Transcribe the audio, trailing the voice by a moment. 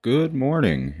Good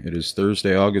morning. It is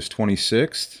Thursday, August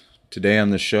 26th. Today on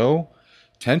the show,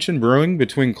 tension brewing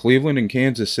between Cleveland and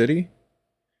Kansas City,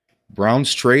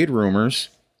 Browns trade rumors,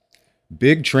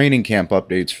 big training camp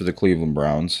updates for the Cleveland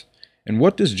Browns, and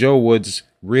what does Joe Woods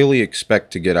really expect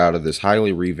to get out of this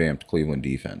highly revamped Cleveland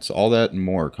defense? All that and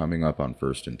more coming up on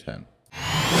First and 10.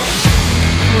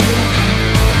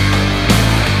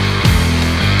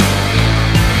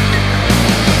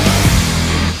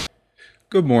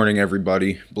 Good morning,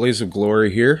 everybody. Blaze of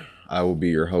Glory here. I will be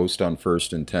your host on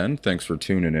First and 10. Thanks for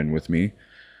tuning in with me.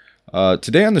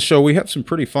 Today on the show, we have some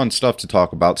pretty fun stuff to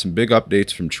talk about, some big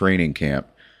updates from training camp.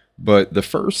 But the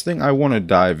first thing I want to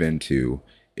dive into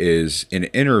is an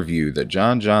interview that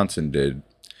John Johnson did,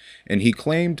 and he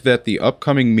claimed that the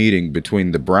upcoming meeting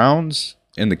between the Browns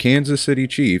and the Kansas City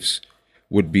Chiefs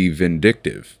would be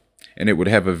vindictive, and it would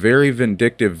have a very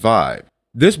vindictive vibe.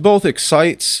 This both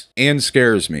excites and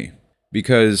scares me,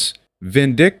 because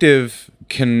vindictive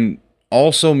can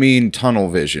also mean tunnel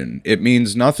vision. It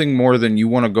means nothing more than you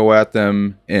want to go at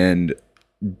them and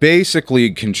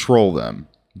basically control them.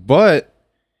 But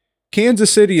Kansas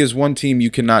City is one team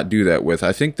you cannot do that with.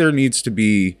 I think there needs to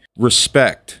be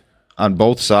respect on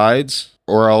both sides,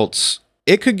 or else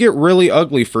it could get really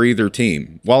ugly for either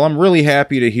team. While I'm really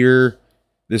happy to hear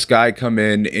this guy come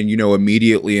in and,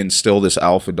 immediately instill this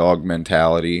alpha dog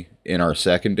mentality in our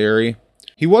secondary,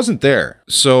 he wasn't there.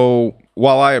 So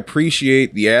while I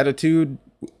appreciate the attitude,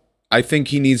 I think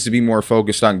he needs to be more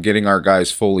focused on getting our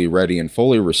guys fully ready and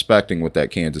fully respecting what that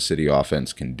Kansas City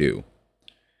offense can do.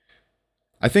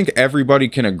 I think everybody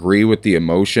can agree with the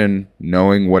emotion,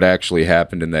 knowing what actually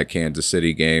happened in that Kansas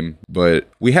City game, but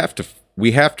we have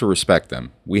to respect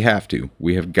them. We have to.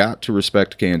 We have got to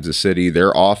respect Kansas City.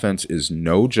 Their offense is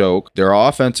no joke. Their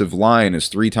offensive line is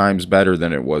 3 times better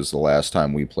than it was the last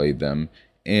time we played them.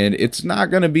 And it's not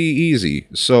going to be easy.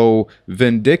 So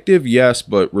vindictive, yes,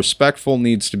 but respectful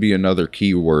needs to be another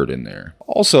key word in there.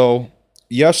 Also,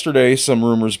 yesterday some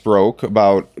rumors broke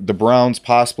about the Browns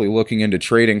possibly looking into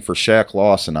trading for Shaq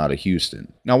Lawson out of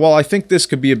Houston. Now, while I think this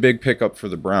could be a big pickup for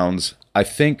the Browns, I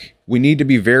think we need to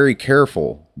be very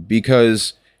careful,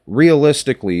 because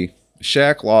realistically,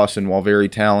 Shaq Lawson, while very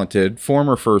talented,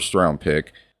 former first-round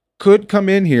pick, could come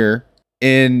in here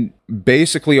and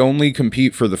basically only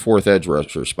compete for the 4th edge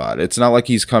rusher spot. It's not like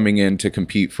he's coming in to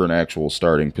compete for an actual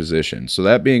starting position. So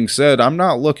that being said, I'm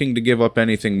not looking to give up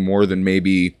anything more than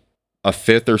maybe a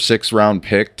 5th or 6th round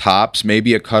pick, tops,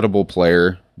 maybe a cuttable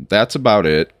player. That's about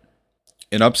it.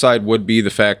 An upside would be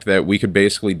the fact that we could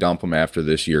basically dump him after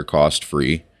this year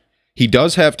cost-free. He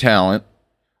does have talent.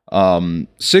 6'4",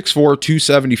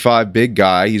 275, big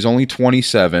guy. He's only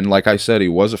 27. Like I said, he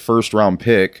was a first-round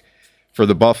pick for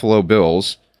the Buffalo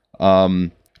Bills.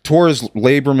 Tore his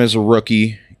labrum as a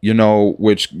rookie,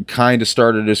 which kind of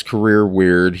started his career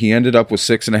weird. He ended up with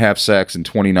 6.5 sacks in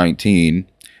 2019.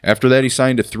 After that, he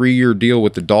signed a 3-year deal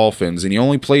with the Dolphins, and he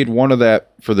only played one of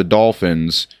that for the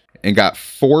Dolphins and got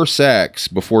 4 sacks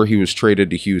before he was traded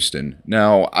to Houston.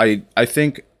 Now, I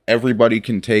think everybody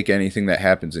can take anything that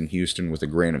happens in Houston with a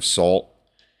grain of salt,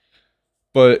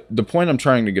 but the point I'm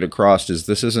trying to get across is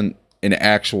this isn't an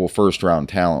actual first-round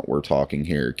talent we're talking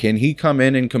here. Can he come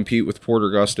in and compete with Porter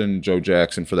Gustin and Joe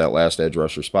Jackson for that last edge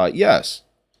rusher spot? Yes.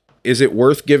 Is it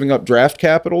worth giving up draft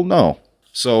capital? No.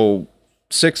 So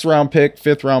 6th-round pick,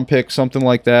 5th-round pick, something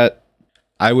like that,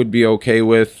 I would be okay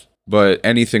with, but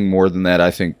anything more than that, I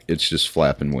think it's just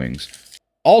flapping wings.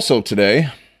 Also today,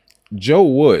 Joe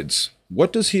Woods.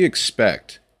 What does he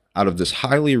expect out of this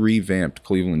highly revamped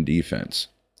Cleveland defense?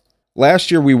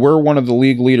 Last year, we were one of the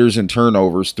league leaders in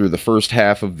turnovers through the first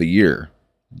half of the year,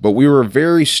 but we were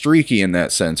very streaky in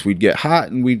that sense. We'd get hot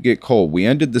and we'd get cold. We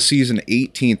ended the season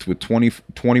 18th with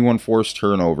 21 forced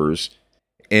turnovers,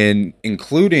 and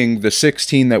including the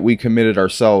 16 that we committed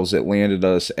ourselves, it landed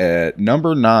us at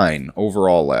number 9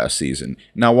 overall last season.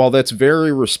 Now, while that's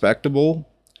very respectable,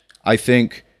 I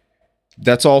think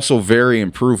that's also very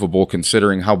improvable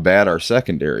considering how bad our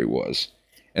secondary was.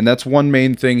 And that's one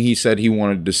main thing he said he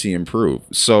wanted to see improve.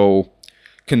 So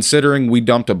considering we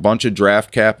dumped a bunch of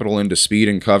draft capital into speed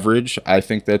and coverage, I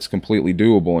think that's completely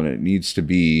doable, and it needs to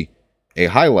be a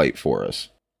highlight for us.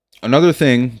 Another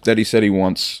thing that he said he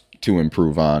wants to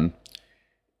improve on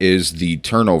is the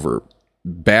turnover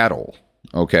battle,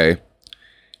 okay?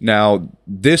 Now,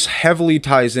 this heavily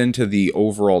ties into the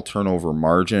overall turnover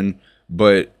margin,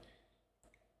 but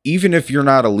even if you're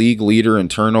not a league leader in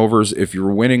turnovers, if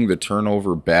you're winning the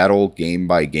turnover battle game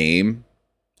by game,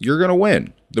 you're going to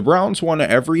win. The Browns won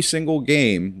every single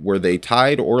game where they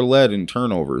tied or led in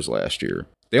turnovers last year.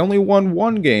 They only won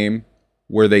one game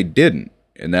where they didn't,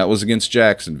 and that was against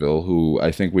Jacksonville, who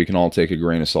I think we can all take a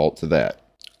grain of salt to that.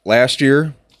 Last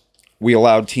year, we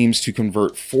allowed teams to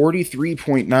convert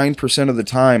 43.9% of the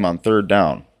time on third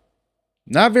down.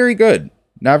 Not very good.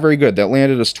 Not very good. That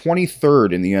landed us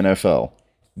 23rd in the NFL.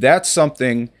 That's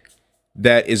something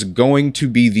that is going to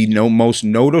be the most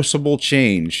noticeable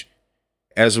change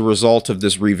as a result of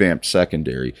this revamped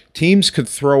secondary. Teams could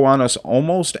throw on us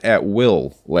almost at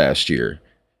will last year.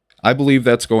 I believe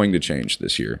that's going to change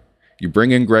this year. You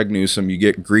bring in Greg Newsome, you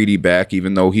get Greedy back,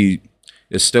 even though he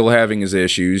is still having his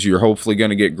issues. You're hopefully going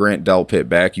to get Grant Delpit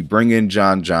back. You bring in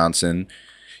John Johnson.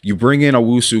 You bring in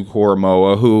Owusu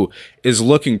Koromoa, who is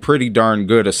looking pretty darn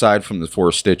good aside from the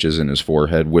 4 stitches in his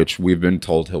forehead, which we've been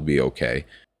told he'll be okay.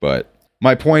 But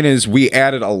my point is we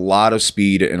added a lot of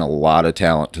speed and a lot of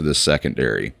talent to this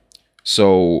secondary.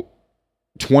 So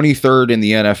 23rd in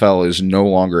the NFL is no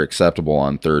longer acceptable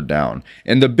on third down.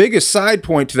 And the biggest side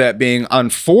point to that being on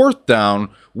fourth down,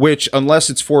 which unless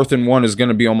it's 4th and 1 is going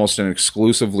to be almost an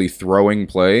exclusively throwing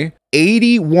play,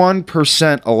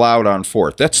 81% allowed on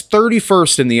fourth. That's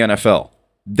 31st in the NFL.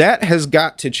 That has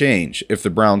got to change if the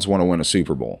Browns want to win a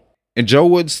Super Bowl. And Joe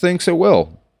Woods thinks it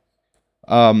will.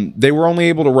 They were only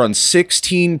able to run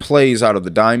 16 plays out of the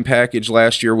dime package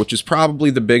last year, which is probably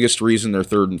the biggest reason their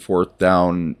third and fourth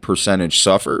down percentage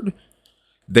suffered.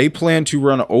 They plan to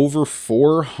run over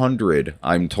 400,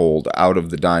 I'm told, out of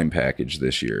the dime package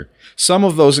this year. Some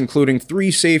of those including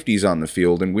 3 safeties on the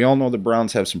field, and we all know the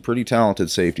Browns have some pretty talented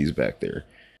safeties back there.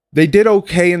 They did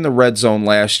okay in the red zone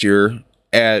last year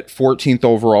at 14th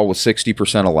overall with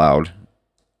 60% allowed.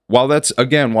 While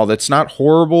that's not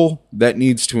horrible, that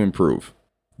needs to improve.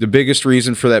 The biggest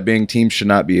reason for that being teams should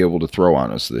not be able to throw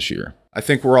on us this year. I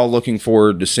think we're all looking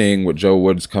forward to seeing what Joe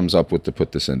Woods comes up with to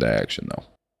put this into action, though.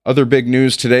 Other big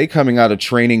news today coming out of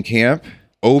training camp,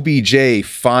 OBJ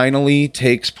finally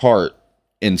takes part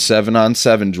in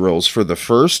 7-on-7 drills for the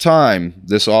first time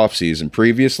this offseason.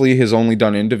 Previously, he's only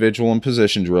done individual and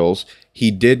position drills.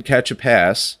 He did catch a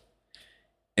pass,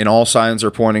 and all signs are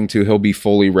pointing to he'll be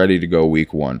fully ready to go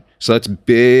week 1. So that's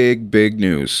big, big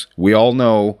news. We all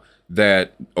know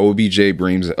that OBJ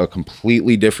brings a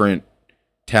completely different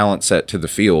talent set to the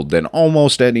field than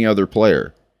almost any other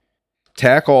player.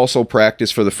 Tack also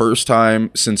practiced for the first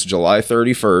time since July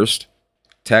 31st.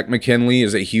 Tack McKinley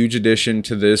is a huge addition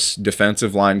to this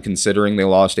defensive line considering they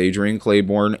lost Adrian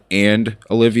Claiborne and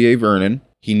Olivier Vernon.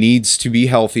 He needs to be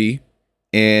healthy,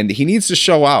 and he needs to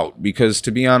show out because,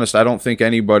 to be honest, I don't think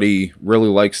anybody really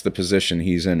likes the position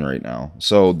he's in right now.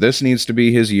 So this needs to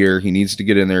be his year. He needs to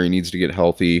get in there. He needs to get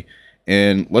healthy.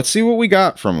 And let's see what we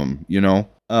got from him, you know.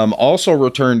 Also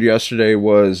returned yesterday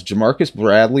was Jamarcus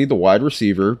Bradley, the wide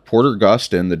receiver, Porter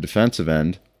Gustin, the defensive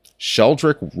end,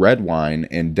 Sheldrick Redwine,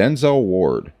 and Denzel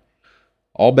Ward.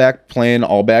 All back playing,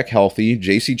 all back healthy.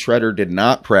 J.C. Treader did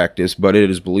not practice, but it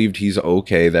is believed he's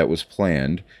okay. That was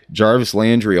planned. Jarvis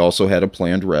Landry also had a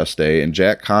planned rest day, and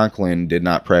Jack Conklin did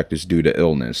not practice due to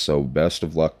illness, so best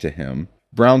of luck to him.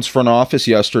 Browns front office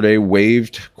yesterday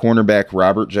waived cornerback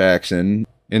Robert Jackson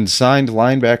and signed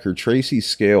linebacker Tracy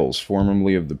Scales,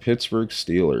 formerly of the Pittsburgh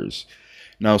Steelers.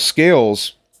 Now,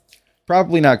 Scales,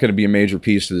 probably not going to be a major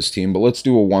piece to this team, but let's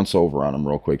do a once-over on him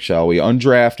real quick, shall we?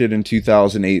 Undrafted in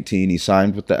 2018, he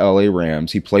signed with the LA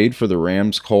Rams. He played for the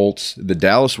Rams, Colts, the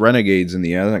Dallas Renegades in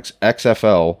the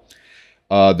XFL,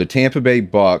 the Tampa Bay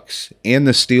Bucks, and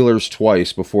the Steelers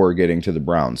twice before getting to the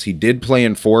Browns. He did play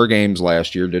in 4 games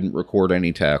last year, didn't record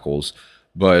any tackles,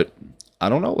 but I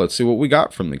don't know. Let's see what we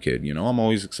got from the kid. You know, I'm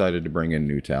always excited to bring in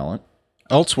new talent.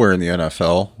 Elsewhere in the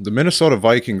NFL, the Minnesota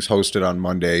Vikings hosted on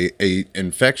Monday an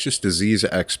infectious disease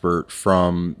expert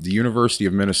from the University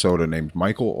of Minnesota named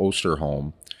Michael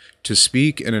Osterholm to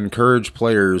speak and encourage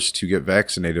players to get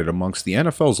vaccinated amongst the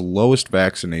NFL's lowest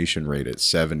vaccination rate at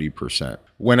 70%.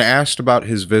 When asked about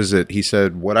his visit, he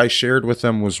said, "What I shared with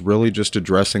them was really just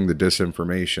addressing the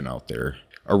disinformation out there.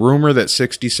 A rumor that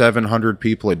 6,700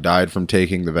 people had died from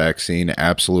taking the vaccine,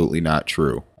 absolutely not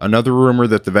true. Another rumor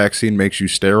that the vaccine makes you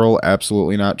sterile,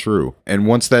 absolutely not true. And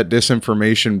once that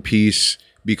disinformation piece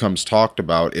becomes talked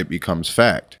about, it becomes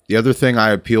fact. The other thing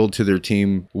I appealed to their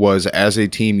team was, as a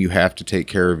team, you have to take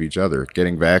care of each other.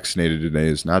 Getting vaccinated today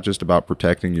is not just about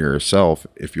protecting yourself.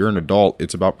 If you're an adult,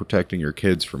 it's about protecting your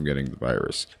kids from getting the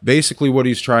virus." Basically, what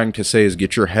he's trying to say is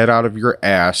get your head out of your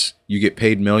ass. You get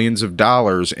paid millions of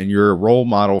dollars, and you're a role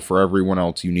model for everyone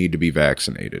else. You need to be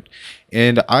vaccinated.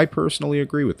 And I personally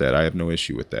agree with that. I have no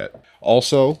issue with that.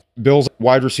 Also, Bills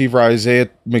wide receiver Isaiah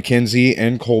McKenzie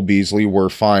and Cole Beasley were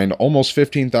fined almost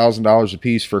 $15,000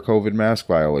 apiece for COVID mask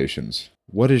violations.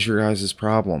 What is your guys'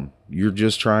 problem? You're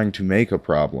just trying to make a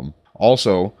problem.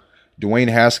 Also, Dwayne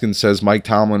Haskins says Mike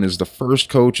Tomlin is the first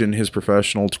coach in his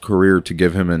professional career to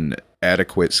give him an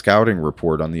adequate scouting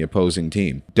report on the opposing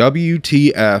team.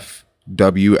 WTF,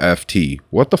 WFT.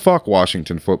 What the fuck,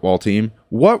 Washington football team?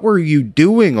 What were you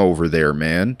doing over there,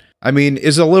 man? I mean,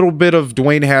 is a little bit of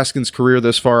Dwayne Haskins' career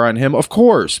this far on him? Of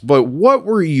course, but what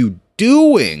were you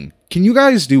doing? Can you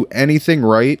guys do anything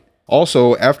right?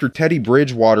 Also, after Teddy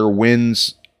Bridgewater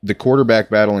wins the quarterback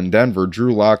battle in Denver,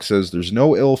 Drew Lock says there's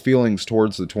no ill feelings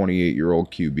towards the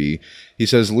 28-year-old QB. He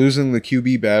says losing the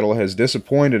QB battle has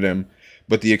disappointed him,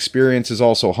 but the experience has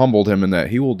also humbled him in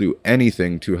that he will do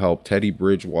anything to help Teddy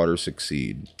Bridgewater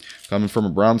succeed. Coming from a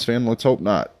Browns fan, let's hope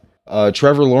not.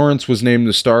 Trevor Lawrence was named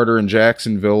the starter in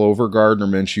Jacksonville over Gardner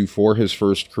Minshew for his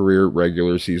first career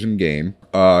regular season game.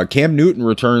 Cam Newton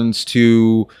returns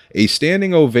to a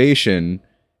standing ovation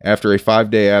after a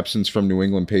 5-day absence from New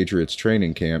England Patriots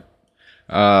training camp.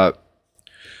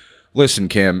 Listen,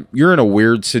 Cam, you're in a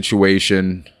weird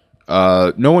situation.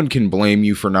 No one can blame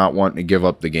you for not wanting to give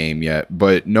up the game yet,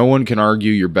 but no one can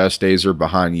argue your best days are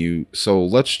behind you, so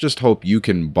let's just hope you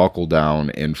can buckle down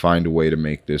and find a way to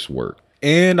make this work.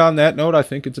 And on that note, I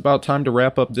think it's about time to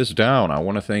wrap up this down. I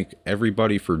want to thank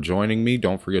everybody for joining me.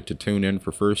 Don't forget to tune in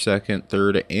for first, second,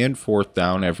 third, and fourth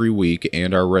down every week,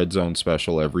 and our Red Zone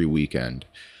special every weekend.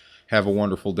 Have a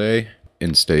wonderful day,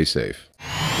 and stay safe.